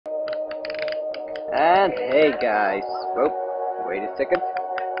And hey guys, oh, wait a second,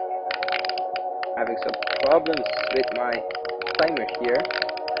 having some problems with my timer here.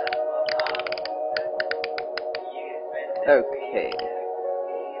 Okay.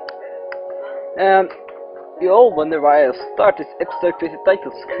 You all wonder why I'll start this episode with the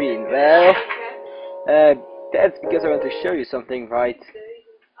title screen. Well, that's because I want to show you something right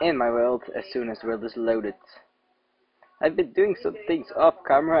in my world as soon as the world is loaded. I've been doing some things off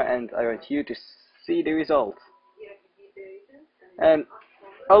camera and I want you to see the result. And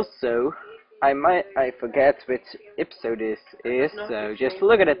also, I forget which episode this is, so just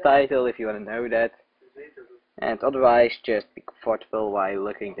look at the title if you want to know that. And otherwise, just be comfortable while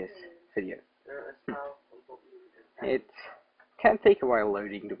looking this video. It can take a while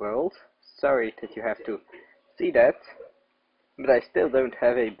loading the world. Sorry that you have to see that, but I still don't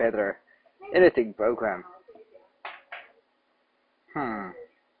have a better editing program.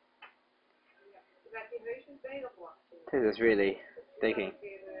 This is really taking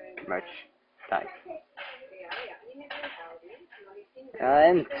much time.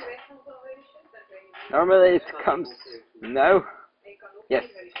 And normally it comes now. Yes,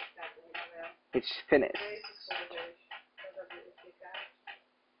 it's finished.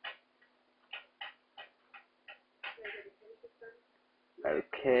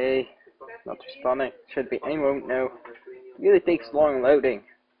 Okay, not responding. Should be any moment now. It really takes long loading.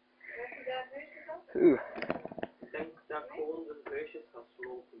 Ooh.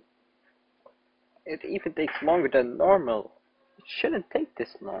 It even takes longer than normal. It shouldn't take this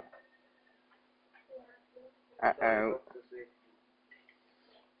long. Uh-oh.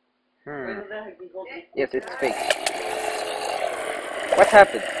 Yes, it's fixed. What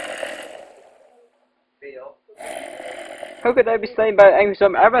happened? How could I be slain by an angry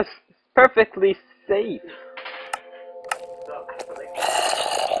storm? I was perfectly safe.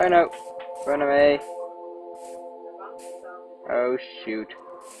 Oh no. Run away. Oh shoot.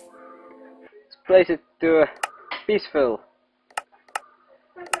 Let's place it to peaceful.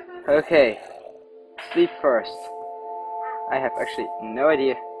 Okay. Sleep first. I have actually no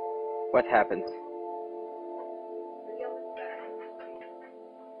idea what happened.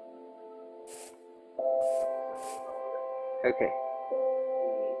 Okay.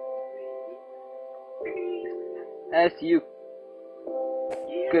 As you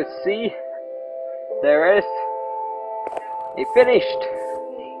could see, there is a finished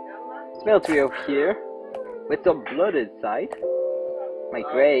smeltery over here with some blood inside. My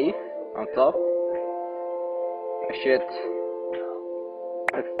grave on top. I should,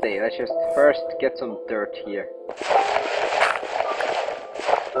 let's just first get some dirt here.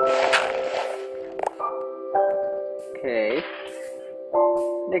 Okay.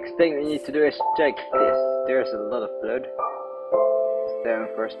 Next thing we need to do is check this. There's a lot of blood. Stone,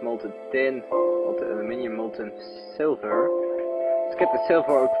 first molten tin, molten aluminium, molten silver. Let's get the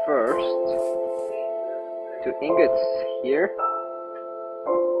silver out first. 2 ingots here.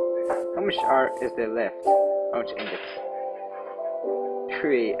 How much is there left? How much ingots?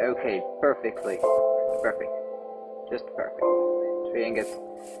 3. Okay, perfectly. Perfect. Just perfect. 3 ingots.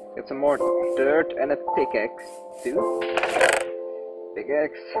 Get some more dirt and a pickaxe too.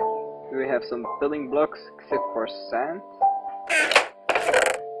 Pickaxe. We have some building blocks except for sand.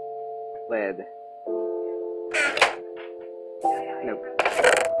 Lead. Nope.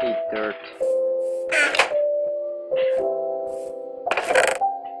 Need dirt.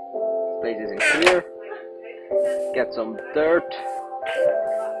 Place this in here. Get some dirt.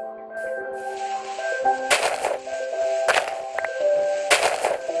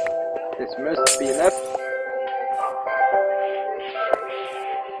 This must be enough.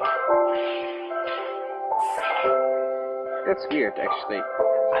 That's weird, actually.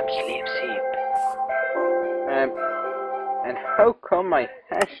 I'm sleep. And how come my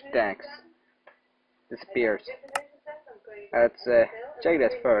hashtags disappears? Let's check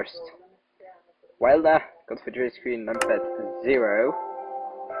that first. Wilda, configuration screen numpad 0.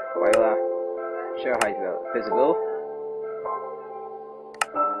 Wilda, show height visible.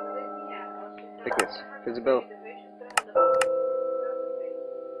 Like this, visible.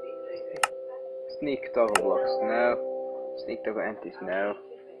 Sneak toggle blocks, no. Sneak toggle empties, no.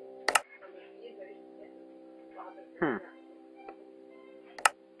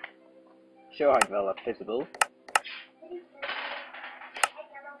 Show height well visible.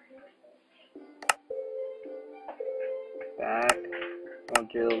 Back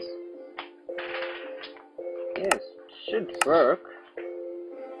modules. Yes, should work.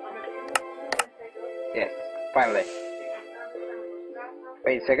 Yes, finally.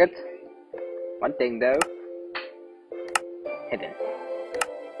 Wait a second. One thing though. Hidden.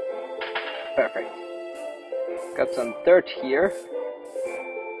 Perfect. Got some dirt here.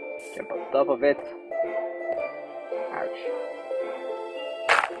 Jump on top of it. Ouch.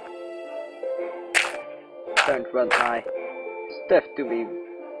 Don't want my stuff to be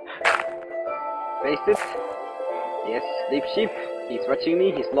wasted. Yes, sleep sheep. He's watching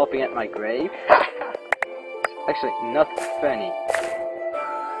me. He's laughing at my grave. It's actually not funny.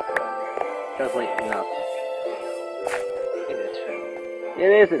 Totally not. It is funny.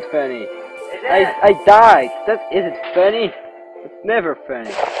 It isn't funny. I died. That isn't funny. It's never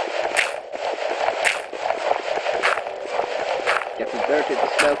funny. Get the dirt in the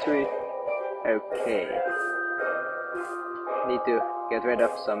smeltery. Okay. Need to get rid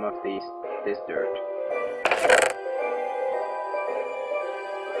of some of this dirt.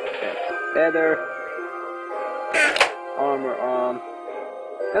 That's better. Armor on.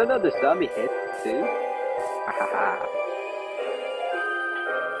 Oh no, the zombie hit too. Hahaha.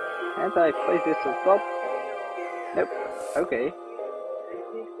 Can't I place this on top? Nope. Okay.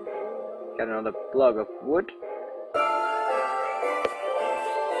 Got another block of wood.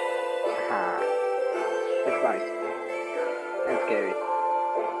 Haha. It's nice. And scary.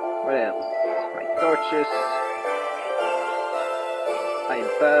 What else? My torches. My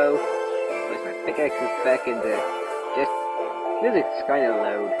bow. Place my pickaxes back in the chest. Music's kinda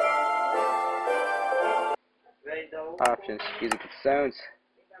loud. Options. Music and sounds.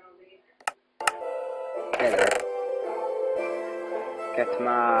 Better. Get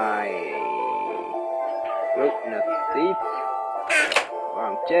my... Oh, no seeds.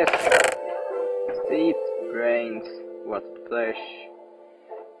 Wrong chest. Seeds, brains, water flesh.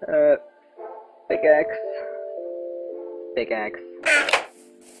 Pickaxe. Pickaxe.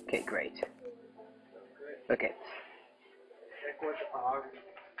 Okay, great. Okay.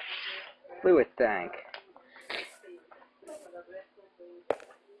 Fluid tank.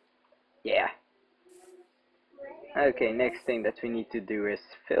 Yeah. Okay, next thing that we need to do is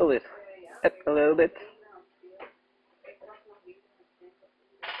fill it up a little bit.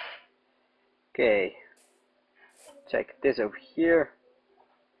 Okay. Check this over here.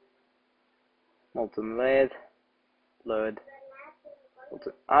 Molten lead. Blood.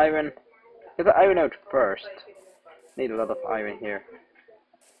 Molten iron. Get the iron out first. Need a lot of iron here.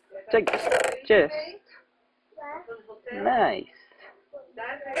 Check this chest. Nice.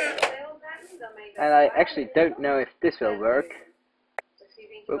 And I actually don't know if this will work.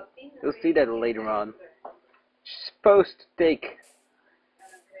 Well, we'll see that later on. Supposed to take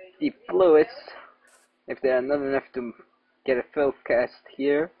the fluids, if they are not enough to get a full cast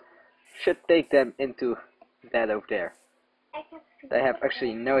here, should take them into that over there. I have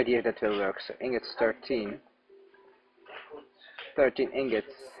actually no idea if that will work. So ingots 13. 13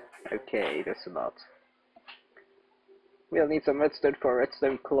 ingots. Okay, that's a lot. We'll need some redstone for a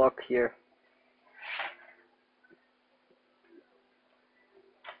redstone clock here.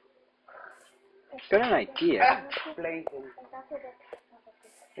 Got an idea.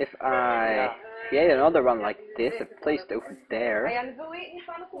 If I create another one like this and place it over there.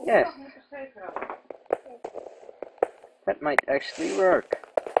 Yes. That might actually work.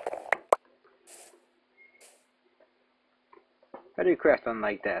 How do you craft one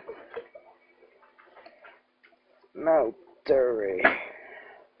like that? Smeltery.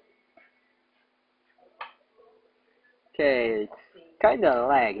 Okay, it's kinda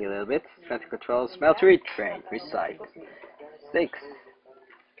laggy a little bit. Smelter control, smeltery train, recycle. Six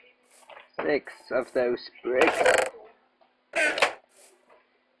of those bricks.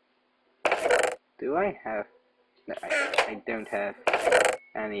 Do I have? No, I don't have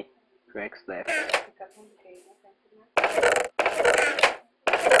any bricks left.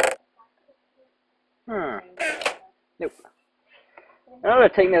 Nope. Another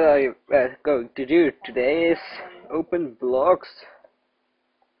thing that I going to do today is open blocks.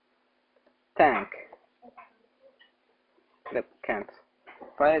 Tank. Nope, can't.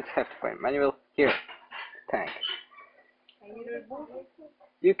 Pilots have to find manual. Here. Tank.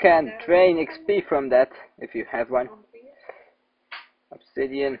 You can drain XP from that if you have one.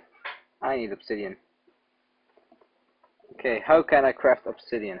 Obsidian. I need obsidian. Okay, how can I craft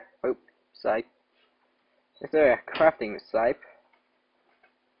obsidian? Oh, site. Is there a crafting site?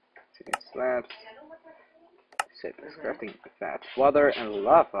 Obsidian slabs. Shapeless crafting that. Water and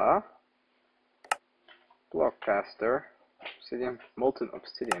lava. Block caster. Obsidian. Molten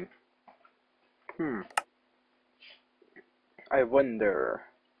obsidian. I wonder.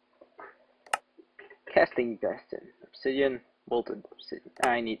 Casting bastion. Obsidian. Molten obsidian.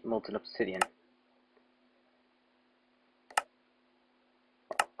 I need molten obsidian.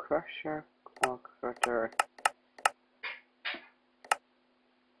 Crusher. Clock cutter.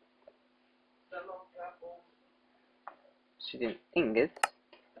 obsidian ingots.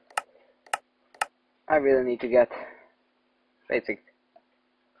 I really need to get basic.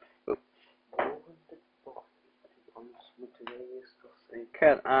 Oop.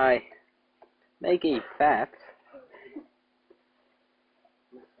 Can I make a fat?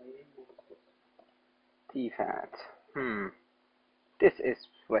 T-fat. This is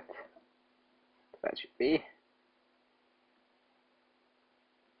what that should be.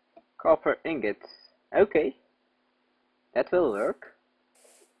 Copper ingots. Okay. That will work.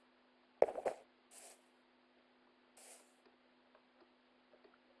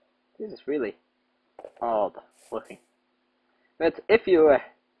 This is really odd looking. But if you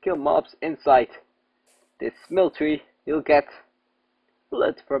kill mobs inside this smeltery, you'll get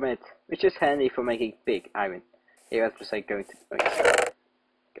blood from it, which is handy for making big iron. Here, I'm just like going to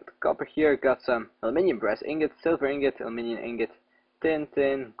get the copper here. Got some aluminium brass ingot, silver ingot, aluminium ingot,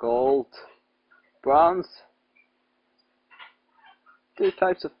 tin, gold, bronze. 2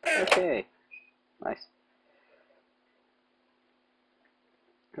 types of. Okay, nice.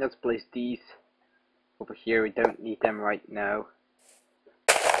 Let's place these over here. We don't need them right now.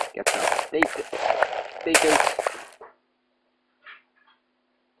 Get some potatoes.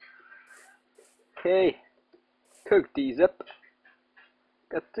 Okay, cook these up.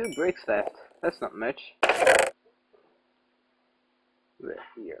 Got 2 bricks left. That's not much. Right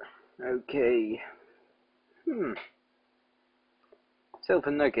here. Okay.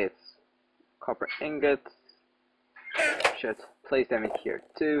 Silver nuggets, copper ingots. Should place them in here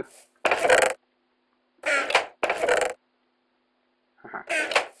too.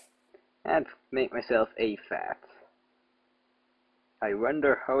 And make myself a fat. I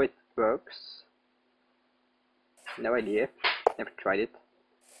wonder how it works. No idea. Never tried it.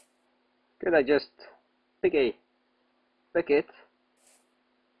 Could I just pick a bucket?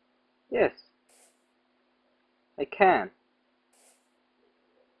 Yes. I can.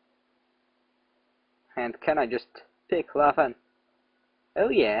 And can I just pick lava? And oh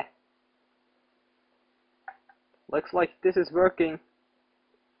yeah. Looks like this is working.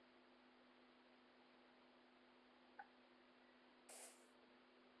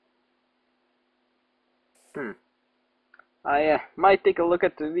 I might take a look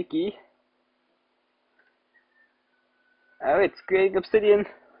at the wiki. Oh, it's creating obsidian.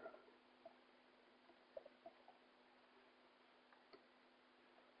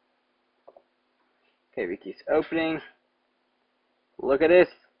 Okay, wiki's opening. Look at this.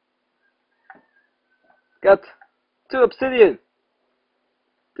 Got 2 obsidian.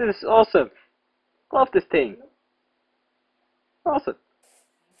 This is awesome. Love this thing. Awesome.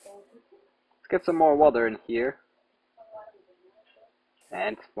 Let's get some more water in here.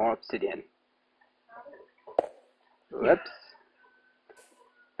 And more obsidian. Whoops.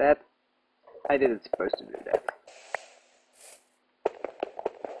 That I didn't supposed to do that.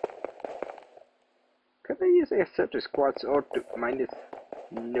 Could I use a surface quartz ore to mine this?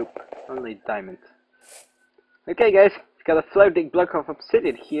 Nope, only diamond. Okay guys, got a floating block of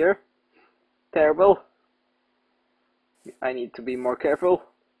obsidian here. Terrible. I need to be more careful.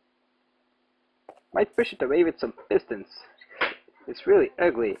 Might push it away with some pistons. It's really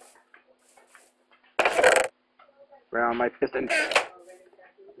ugly. Where are my pistons?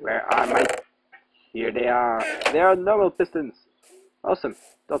 Where are my... Here they are. They are normal pistons. Awesome.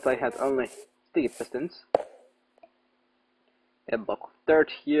 Thought I had only sticky pistons. A block of dirt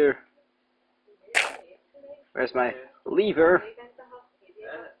here. Where's my lever?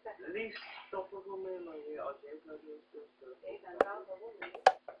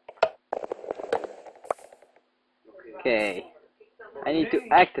 Okay. I need to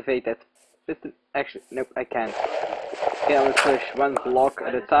activate that piston. Actually, nope, I can't. Okay, I'll push 1 block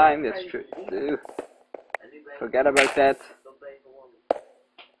at a time. That's true too. Forget about that.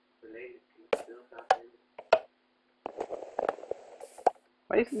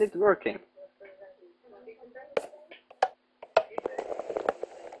 Why isn't it working?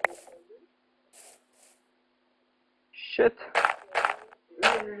 Shit.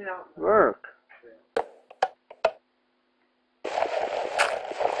 Work.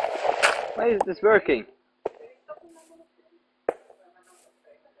 Why is this working?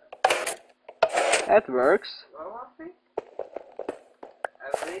 That works.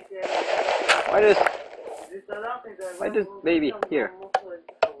 Why does baby here?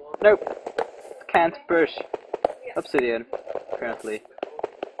 Nope. Can't push obsidian currently.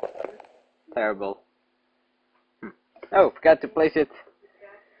 Terrible. Oh, forgot to place it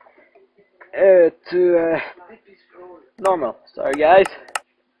to normal. Sorry guys.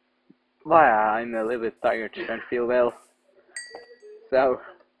 Wow, I'm a little bit tired, don't feel well. So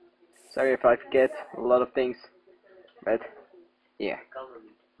Sorry if I forget a lot of things, but yeah,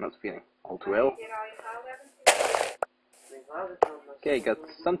 not feeling all too well. Okay, got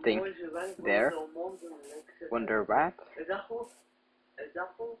something there. Wonder what?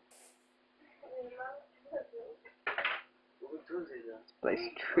 Place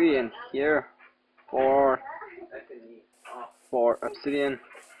 3 in here. 4 obsidian.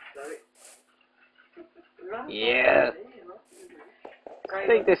 Yeah.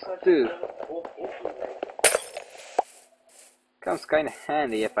 Take this too. Comes kinda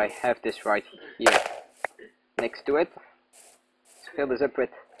handy if I have this right here next to it. Let's fill this up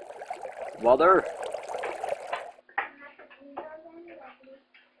with water.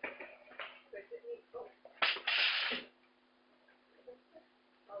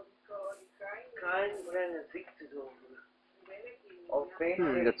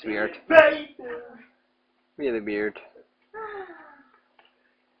 That's weird. Really weird.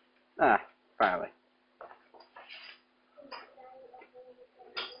 Ah, finally.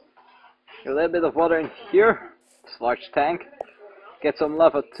 A little bit of water in here. This large tank. Get some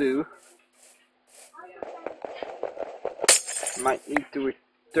lava too. Might need to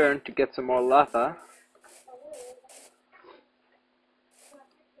return to get some more lava.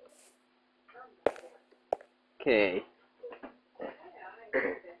 Okay.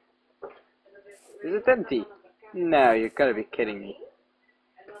 Is it empty? No, you gotta be kidding me.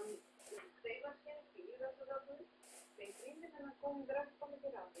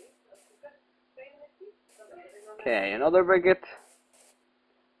 Okay, another bucket.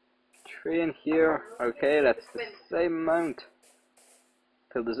 3 in here. Okay, that's the same amount.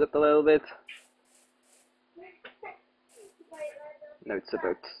 Fill this up a little bit. No, it's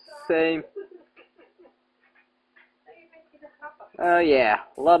about the same. Oh yeah,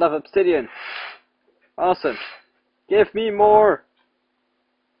 a lot of obsidian. Awesome. Give me more.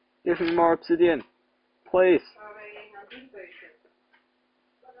 Give me more obsidian. Please.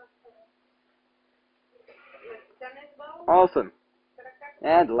 Awesome.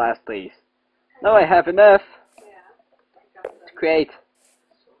 And last please. Now I have enough to create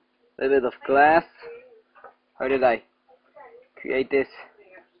a little bit of glass. How did I create this?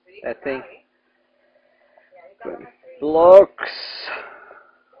 That thing. Blocks.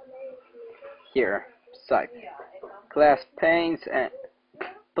 Here. Side. Glass panes and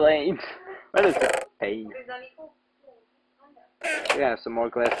planes. What is it? Pane. Yeah, some more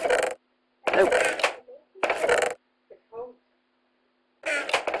glass. Nope.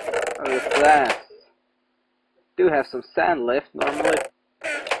 Oh, this glass. Do have some sand left normally.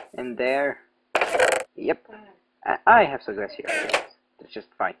 In there. Yep. I have some glass here. That's just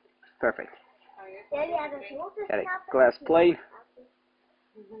fine. Perfect. Got a glass plane.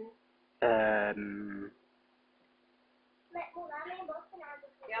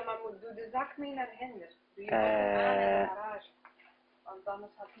 Ja, maar doe de zak mee naar Hinder. Doe je aan in de garage. Want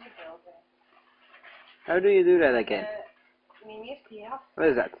anders gaat het niet wel zijn. How do you do that again? Neem eerst die af. What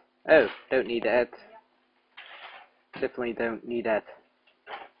is that? Oh, don't need that. Definitely don't need that.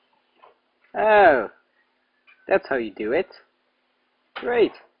 Oh, that's how you do it.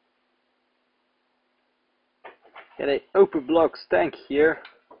 Great. Get a open block tank here.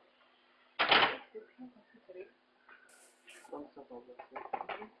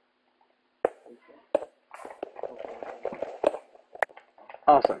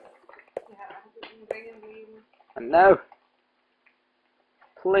 Awesome. And now,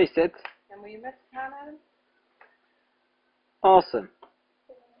 place it. Awesome.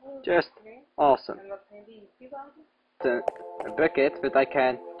 Just awesome. A bucket, but I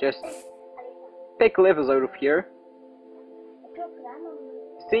can just pick levels out of here.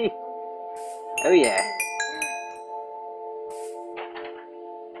 See? Oh yeah.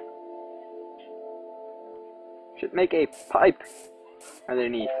 Should make a pipe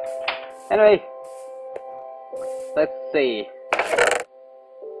underneath. Anyway, let's see.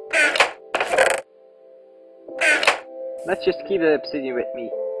 Let's just keep the obsidian with me.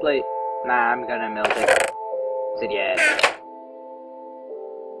 Play. Nah, I'm gonna melt it. Obsidian.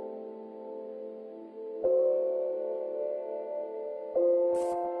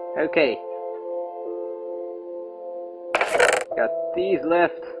 Okay. Got these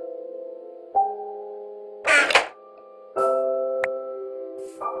left.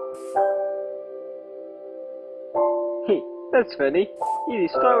 That's funny. Easy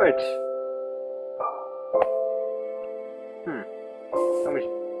storage. How much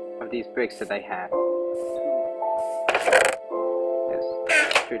of these bricks did I have? Yes,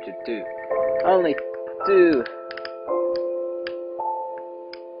 sure to do. Only 2.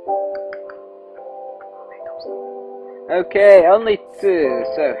 Okay, only 2.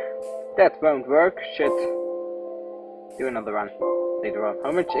 So That won't work. Shit. Do another run later on.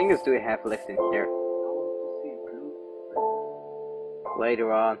 How much ingots do we have left in here?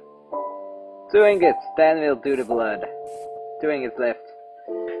 Later on. 2 ingots, then we'll do the blood. 2 ingots left.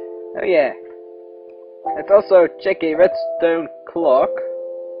 Oh yeah. Let's also check a redstone clock.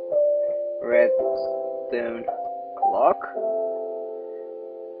 Redstone clock.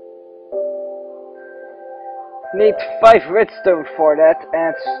 Need 5 redstone for that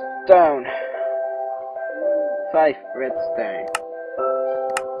and stone. 5 redstone.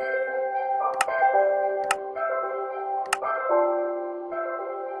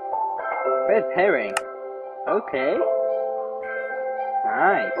 Red herring. Okay.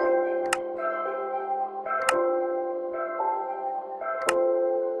 Nice.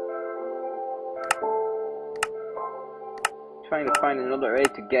 Trying to find another way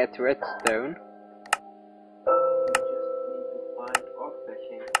to get redstone.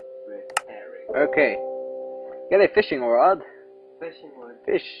 Okay. Get a fishing rod.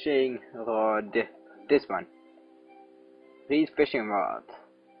 Fishing rod. This one. Please, fishing rod.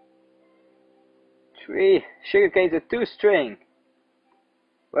 3 sugar canes and 2 string.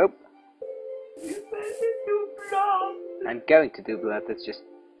 Well, I'm going to do blood. That's just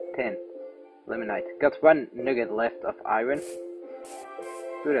 10. Limonite. Got 1 nugget left of iron.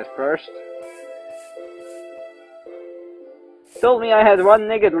 Do that first. Told me I had 1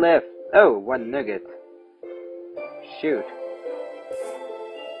 nugget left. Oh, 1 nugget. Shoot.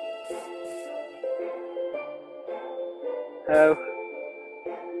 How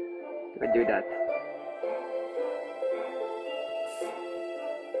do I do that?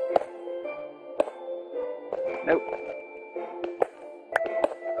 Nope.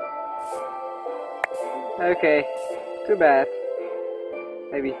 Okay. Too bad.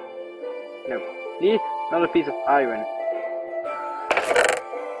 Maybe. No. Need another piece of iron.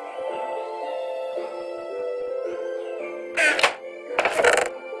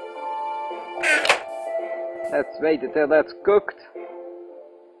 Let's wait until that's cooked.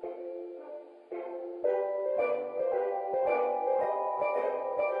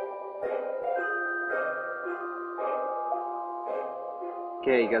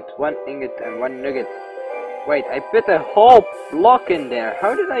 Okay, got 1 ingot and 1 nugget. Wait, I put a whole block in there.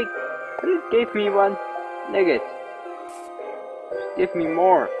 How did it give me 1 nugget? Give me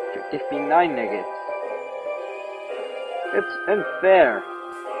more. Give me 9 nuggets. It's unfair.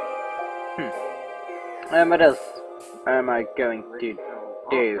 What else am I going to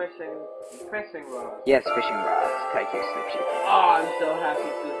do? Fishing rod. Yes, fishing rods. Thank you, Snipsy. Oh, I'm so happy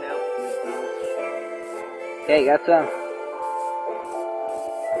to help you. Okay, got some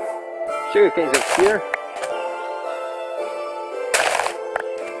sugar canes up here.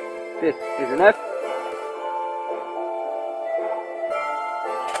 This is enough.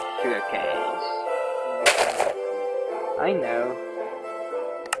 Sugar canes. I know.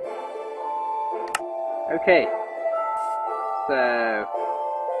 Okay. So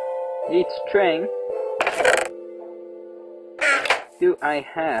need string. Do I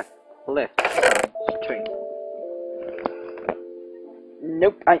have left some string?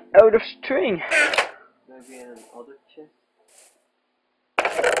 Nope, I'm out of string. Maybe in another chest.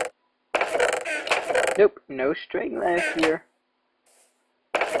 Nope, no string left here.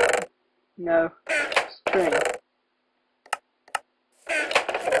 No string.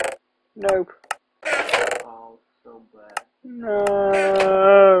 Nope. Oh, so bad.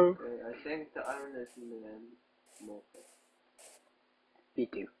 No. Okay, I think the iron is melted.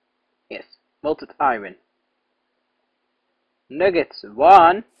 B2. Yes, melted iron. Nuggets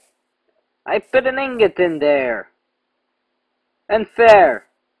 1. I put an ingot in there. Unfair.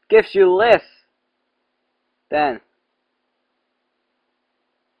 Gives you less than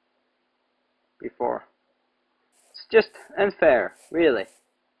before. It's just unfair. Really.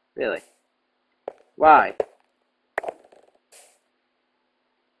 Really. Why?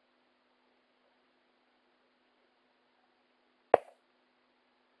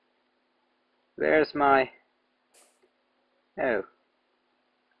 Where's my... Oh.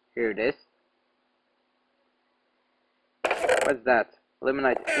 Here it is. What's that?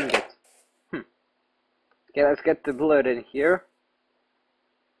 Limonite ingot. Okay, let's get the blood in here.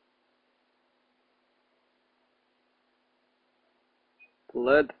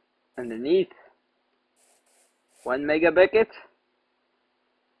 Blood underneath. 1 mega bucket.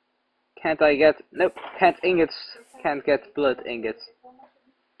 Can't I get... Nope, can't ingots. Can't get blood ingots.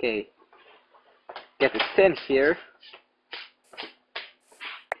 Okay. Get the tin here.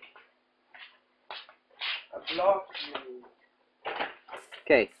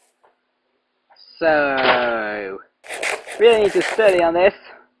 Okay. So really need to study on this.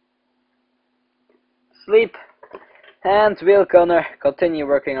 sleep, and we're gonna continue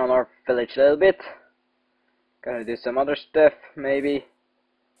working on our village a little bit. Gonna do some other stuff, maybe.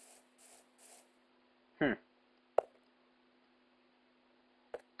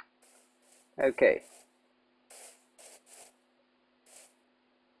 Okay.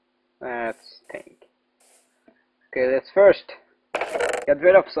 Let's think. Okay, let's first get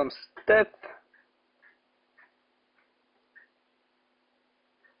rid of some stuff.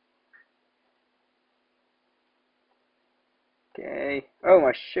 Okay. Oh,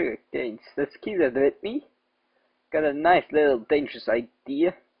 my sugar canes. Let's keep that with me. Got a nice little dangerous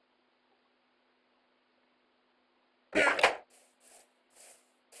idea.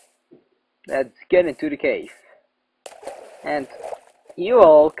 Let's get into the cave. And you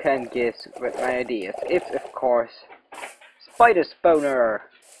all can guess what my idea is. It's, of course, spider spawner.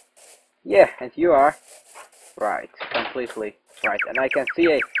 Yeah, and you are right, completely right. And I can see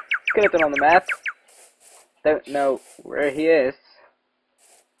a skeleton on the map. Don't know where he is.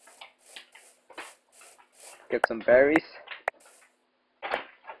 Get some berries.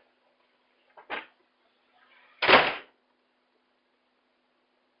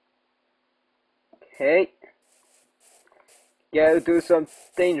 Okay. Go do some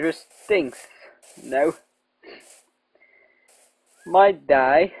dangerous things. No. Might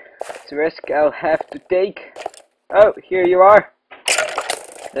die. It's a risk I'll have to take. Oh, here you are.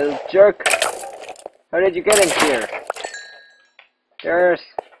 Little jerk. How did you get in here? There's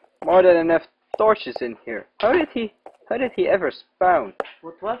more than enough torches in here. How did he ever spawn?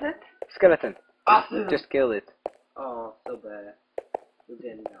 What was it? Skeleton. Awesome. Just killed it. Oh, so bad. You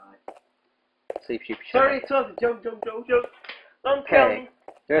didn't die. Sleep sheep. Sorry, it was a joke. Don't kill Okay. me.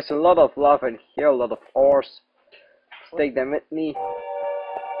 There's a lot of lava in here, a lot of ores. Let's take them with me.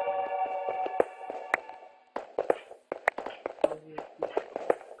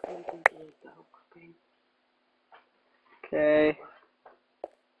 Okay.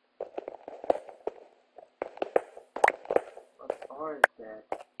 What ore is that?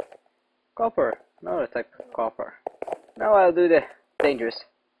 Copper. Another type of copper. Now I'll do the dangerous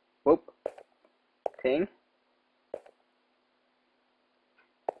whoop thing.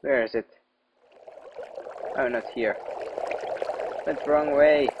 Where is it? Oh, not here. Went the wrong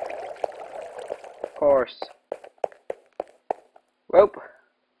way. Of course. Whoop.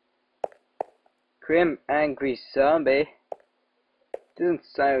 Grim angry zombie. Doesn't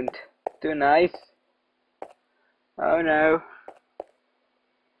sound too nice. Oh no.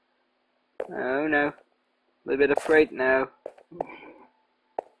 Oh no. A little bit afraid now.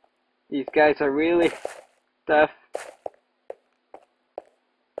 These guys are really tough.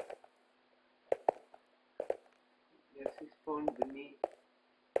 Yes, he spawned beneath.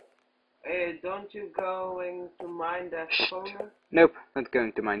 Hey, don't you going to mine that spawner? Nope, not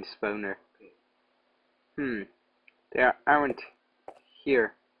going to mine the spawner. Okay. They aren't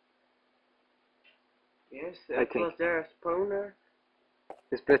here. Yes, I think. was there a spawner?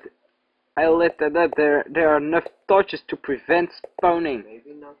 Yes, but I'll let that up. There are enough torches to prevent spawning.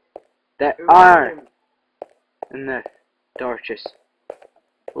 Maybe not. There Uranium. are enough torches.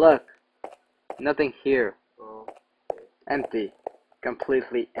 Look, nothing here. Oh. Empty.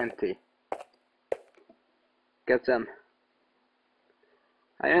 Completely empty. Got some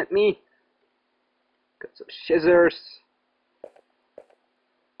iron at me. Got some scissors.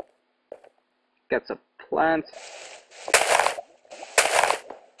 Got some plants.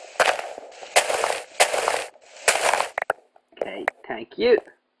 Okay, thank you.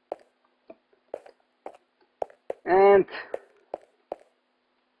 And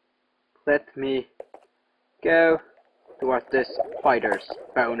let me go towards this spider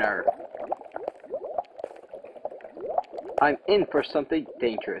spawner. I'm in for something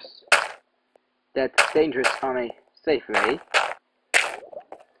dangerous. That's dangerous on a safe way.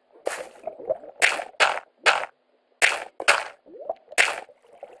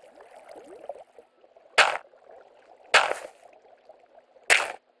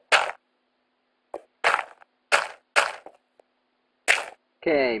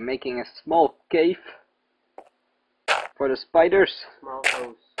 Okay, making a small cave for the spiders. Small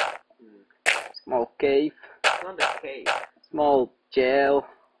house. Small cave. It's not a cave. Small jail.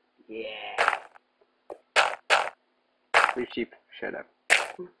 Yeah. Leaf sheep, shut up.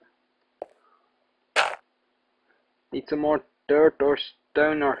 Need some more dirt or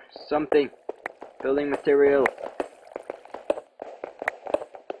stone or something. Building material.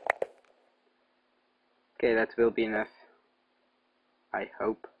 Okay, that will be enough. I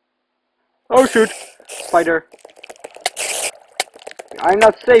hope. Oh shoot! Spider! I'm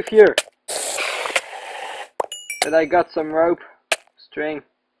not safe here! But I got some rope. String.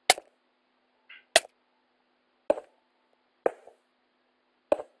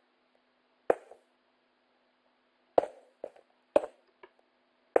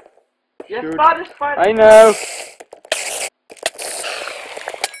 Yes, Shoot. spider, spider. I know.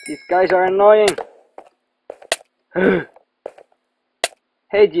 These guys are annoying.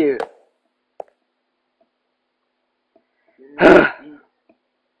 Hate you.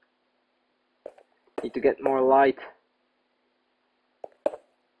 Need to get more light.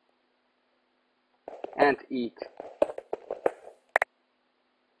 And eat.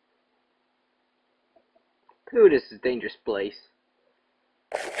 Ooh, this is a dangerous place.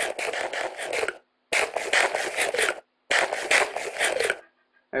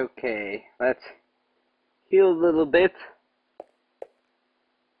 Okay, let's heal a little bit.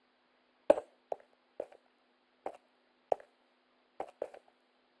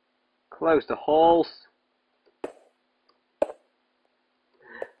 Close the holes.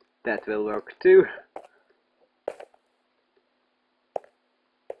 That will work too.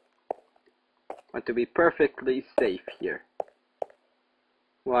 Want to be perfectly safe here.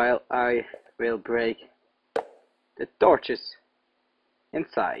 While I will break the torches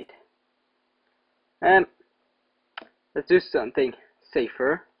inside. And let's do something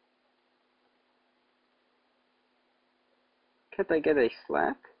safer. Can't I get a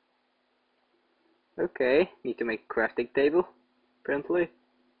slab? Okay, need to make a crafting table, apparently.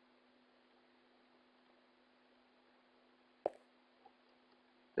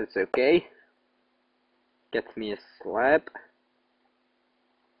 That's okay. Get me a slab.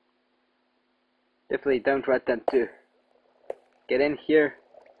 Definitely don't want them to get in here.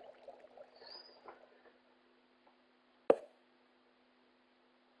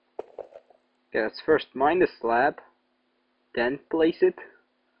 Okay, let's first mine the slab, then place it.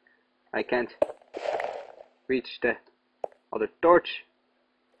 I can't reach the other torch.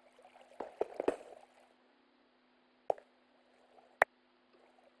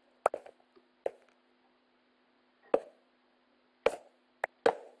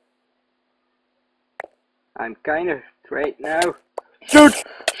 I'm kind of straight now. Shoot!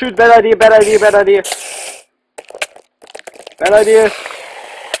 Shoot! Bad idea! Bad idea! Bad idea! Bad idea!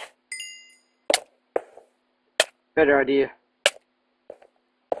 Better idea.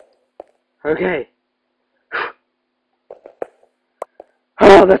 Okay.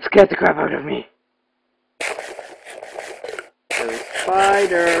 Oh, that scared the crap out of me. So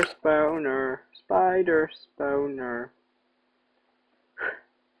spider spawner, spider spawner.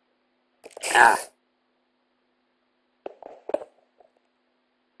 Ah.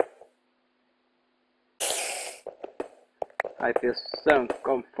 I feel so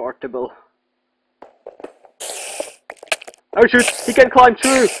uncomfortable. Oh shoot! He can climb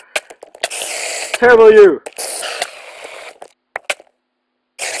through! Terrible you!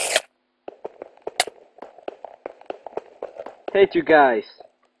 Hate you guys.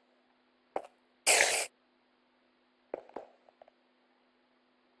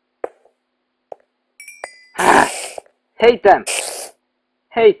 Ah! Hate them!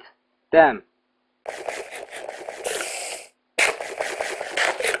 Hate them!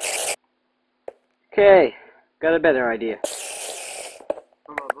 Okay, got a better idea.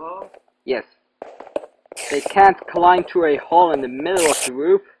 From above? Yes. They can't climb through a hole in the middle of the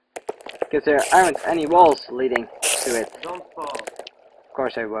roof because there aren't any walls leading to it. Don't fall. Of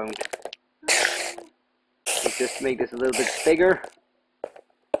course I won't. Let's just make this a little bit bigger.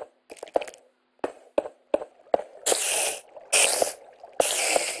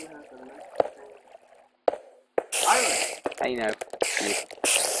 Iron. I know.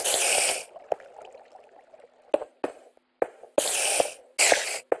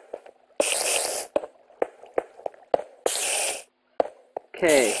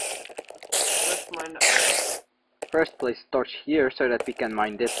 Okay. Let's mine the iron. First place torch here so that we can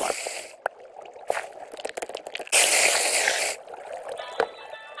mine this one.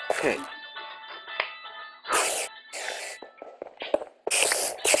 Okay.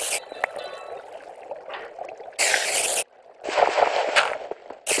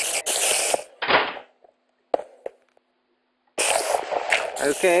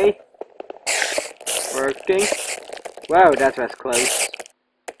 Okay. Working. Wow, that was close.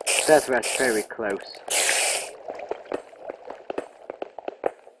 That was very close.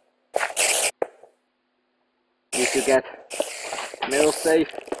 Need to get middle safe.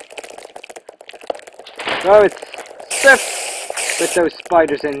 Oh, it's stuffed with those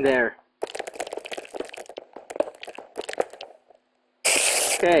spiders in there.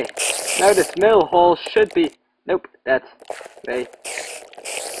 Okay, now this middle hole should be... Nope, that's... Wait.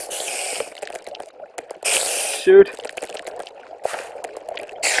 Shoot.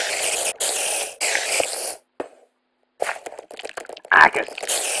 Agus.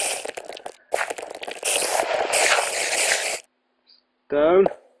 Down.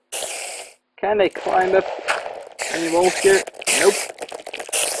 Can they climb up any walls here? Nope.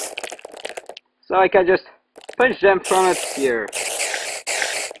 So I can just punch them from up here.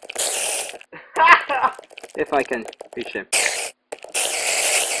 If I can reach them.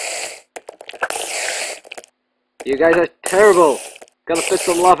 You guys are terrible. Gotta put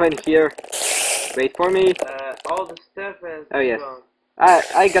some lava in here. Wait for me. All the stuff is Oh yes. wrong.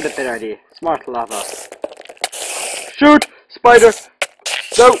 I got a better idea. Smart lava. Shoot! Spider!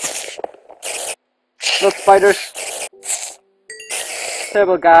 No! Not spiders.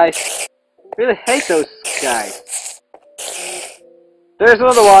 Terrible guys. Really hate those guys. There's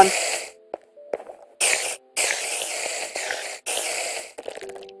another one.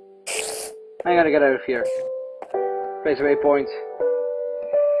 I gotta get out of here. Place waypoint.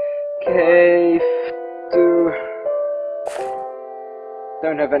 Cave 2.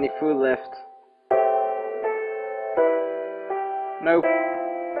 Don't have any food left. Nope.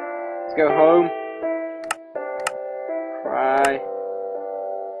 Let's go home. Cry.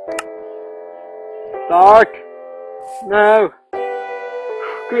 Dark. No.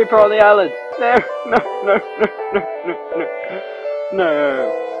 Creeper on the island. No. No. No. No. No. No. No. No.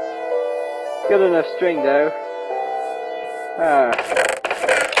 Got enough string though. Ah.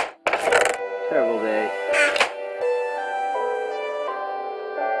 Terrible day.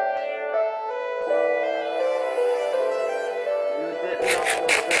 You did not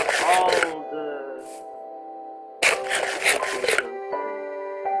fulfill all the...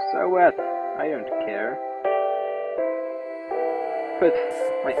 So what? I don't care. Put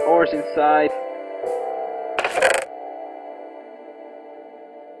my ores inside.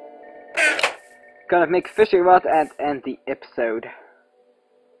 Gonna make fishing rod and end the episode.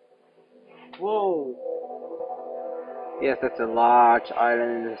 Whoa! Yes, that's a large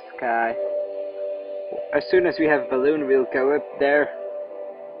island in the sky. As soon as we have a balloon, we'll go up there.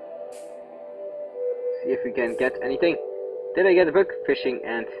 See if we can get anything. Did I get a book? Fishing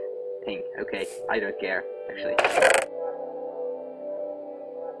and thing. Okay, I don't care, actually.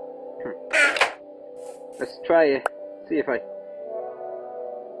 Let's try it. See if I...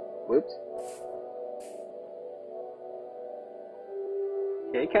 Whoops.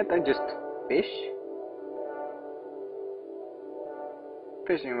 Okay, can't I just fish?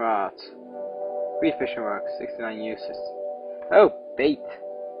 Fishing rods. 3 fishing rods, 69 uses. Oh, bait.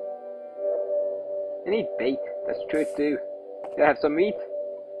 I need bait, that's true too. Do I have some meat?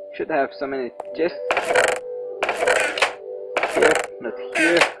 Should have some in it. Just here, not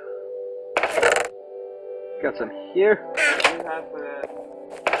here. Got some here. You have a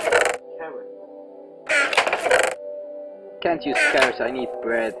carrot. Can't use carrots, I need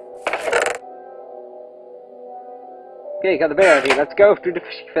bread. Okay, got a better idea. Let's go to the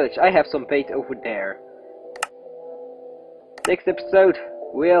fishing village. I have some bait over there. Next episode,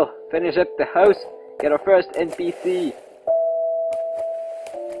 we'll finish up the house, get our first NPC.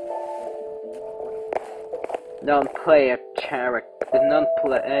 Non-player character, the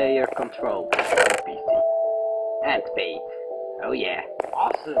non-player controlled NPC. And bait. Oh yeah.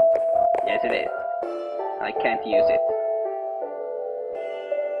 Awesome! Yes it is. I can't use it.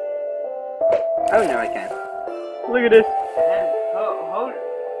 Oh no, I can't. Look at this. And how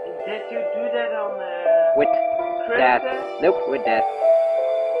did you do that on With that. Creative? Nope, with that.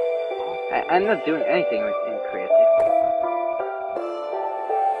 I'm not doing anything in creative.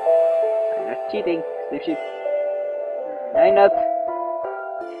 I'm not cheating. Sleep sheep. I'm not.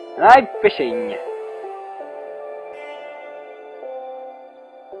 And I'm fishing.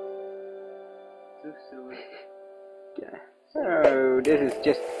 Too soon. Yeah. So this is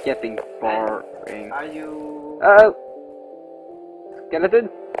just getting boring. Are you... Oh! Skeleton?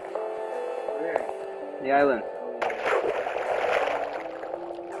 Where? The island.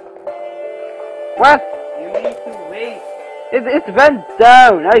 What? You need to wait. It went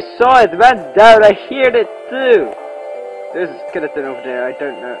down! I saw it went down! I heard it too! There's a skeleton over there, I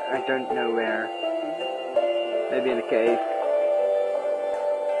don't know where. Maybe in a cave.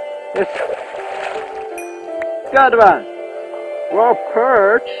 Yes! Got one! Raw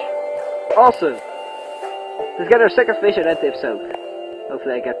perch! Awesome! Let's get our second fish and end the episode.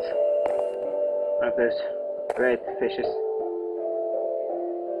 Hopefully I get one of those great fishes.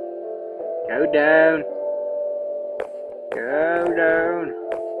 Go down! Go down!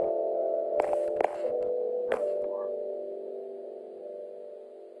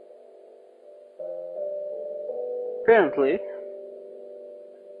 Apparently,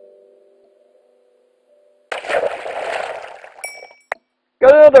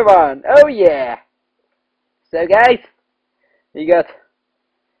 got another one! Oh yeah! So guys, you got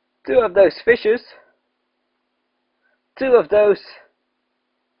 2 of those fishes, 2 of those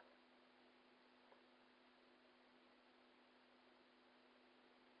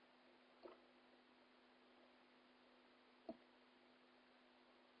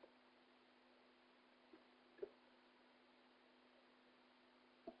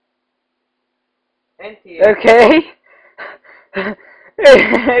Anti. Okay.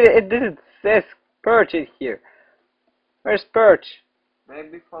 It didn't says perch in here. Where's perch?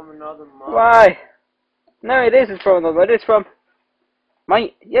 Maybe from another mod. Why? No, it isn't from another. It's from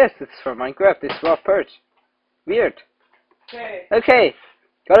yes, it's from Minecraft. It's raw perch. Weird. Okay. Okay.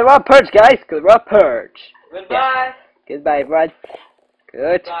 Got a raw perch, guys. Got a raw perch. Goodbye. Yeah. Goodbye, everyone.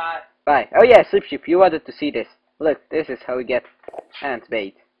 Good. Bye. Bye. Oh yeah, Slipship, you wanted to see this. Look, this is how we get ant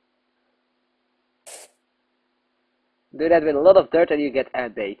bait. Do that with a lot of dirt and you get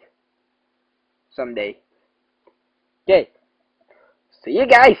ant bait. Someday. Okay. See you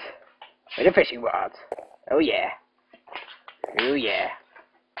guys with the fishing rods. Oh yeah. Oh yeah.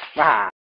 Waha.